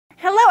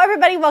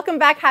everybody, welcome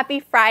back. Happy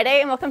Friday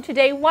and welcome to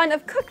day 1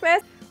 of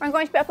COOKMAS, where I'm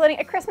going to be uploading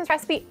a Christmas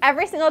recipe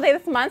every single day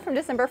this month from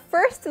December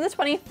 1st to the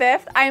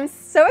 25th. I am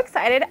so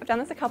excited. I've done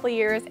this a couple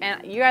years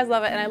and you guys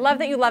love it and I love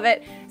that you love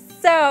it.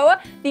 So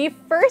the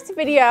first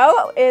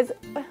video is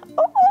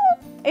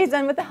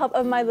done with the help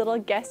of my little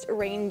guest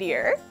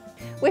reindeer,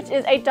 which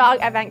is a dog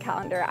advent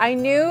calendar. I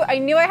knew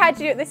I had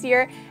to do it this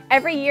year.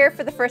 Every year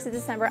for the 1st of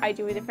December, I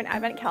do a different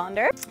advent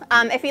calendar.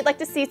 If you'd like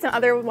to see some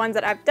other ones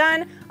that I've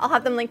done, I'll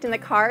have them linked in the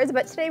cards,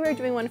 but today we're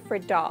doing one for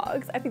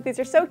dogs. I think these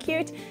are so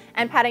cute,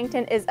 and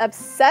Paddington is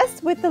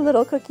obsessed with the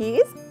little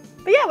cookies.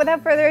 But yeah,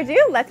 without further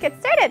ado, let's get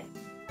started.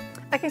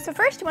 Okay, so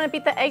first you want to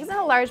beat the eggs in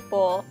a large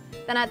bowl,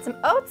 then add some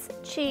oats,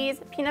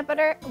 cheese, peanut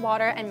butter,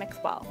 water, and mix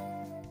well.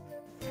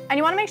 And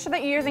you want to make sure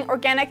that you're using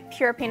organic,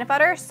 pure peanut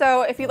butter.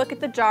 So if you look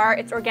at the jar,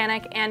 it's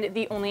organic and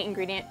the only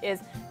ingredient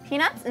is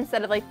peanuts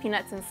instead of like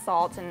peanuts and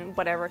salt and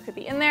whatever could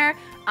be in there,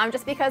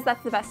 just because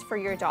that's the best for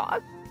your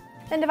dog.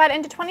 Then divide it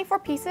into 24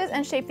 pieces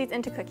and shape these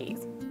into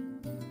cookies.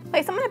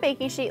 Place them on a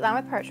baking sheet lined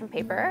with parchment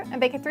paper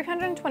and bake at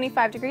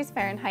 325 degrees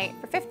Fahrenheit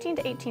for 15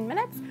 to 18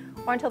 minutes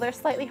or until they're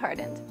slightly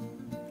hardened.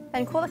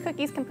 Then cool the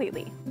cookies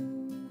completely.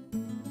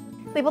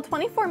 Label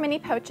 24 mini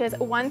pouches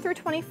 1 through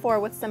 24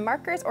 with some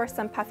markers or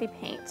some puffy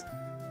paint.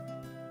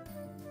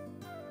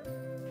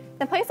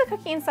 Then place a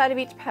cookie inside of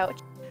each pouch.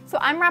 So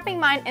I'm wrapping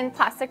mine in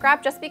plastic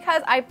wrap just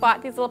because I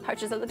bought these little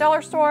pouches at the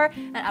dollar store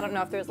and I don't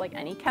know if there's like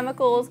any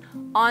chemicals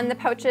on the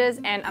pouches,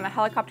 and I'm a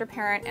helicopter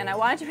parent and I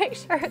wanted to make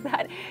sure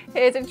that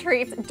his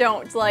treats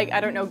don't, like,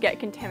 I don't know, get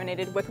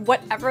contaminated with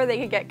whatever they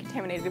could get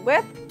contaminated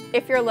with.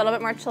 If you're a little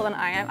bit more chill than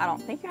I am, I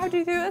don't think you have to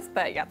do this,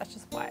 but yeah, that's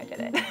just why I did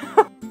it.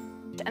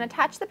 And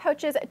attach the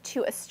pouches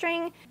to a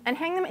string and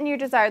hang them in your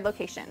desired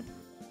location.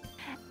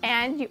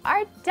 And you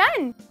are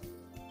done!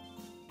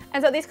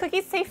 And so these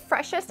cookies stay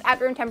freshest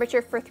at room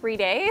temperature for 3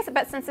 days,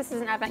 but since this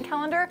is an advent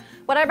calendar,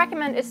 what I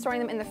recommend is storing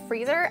them in the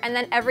freezer, and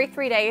then every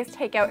 3 days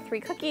take out 3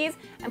 cookies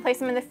and place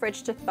them in the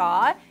fridge to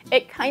thaw.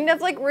 It kind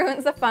of like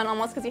ruins the fun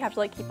almost because you have to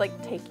like keep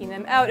like taking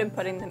them out and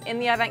putting them in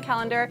the advent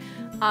calendar.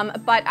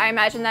 But I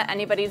imagine that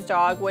anybody's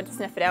dog would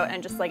sniff it out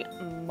and just like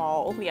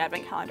maul the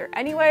advent calendar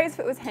anyways if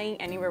it was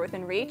hanging anywhere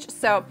within reach.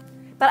 So,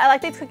 but I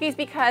like these cookies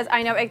because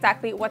I know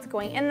exactly what's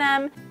going in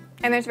them.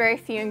 And there's very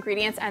few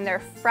ingredients and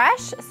they're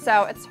fresh,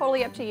 so it's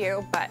totally up to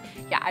you, but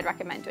yeah, I'd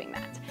recommend doing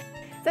that.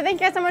 So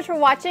thank you guys so much for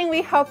watching.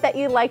 We hope that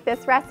you like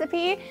this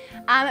recipe.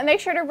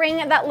 Make sure to ring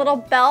that little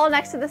bell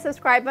next to the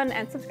subscribe button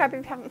and subscribe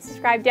if you haven't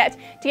subscribed yet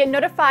to get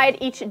notified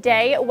each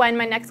day when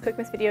my next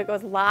COOKMAS video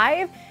goes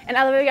live. And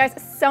I love you guys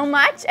so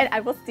much, and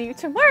I will see you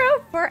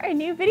tomorrow for a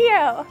new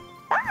video.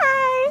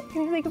 Bye!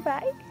 Can you say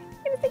goodbye?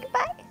 Can you say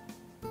goodbye?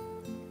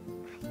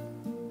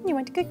 You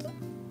want a cookie?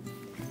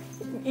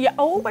 Yeah,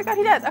 oh my god,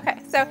 he does. Okay,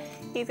 so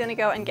he's gonna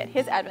go and get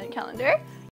his advent calendar.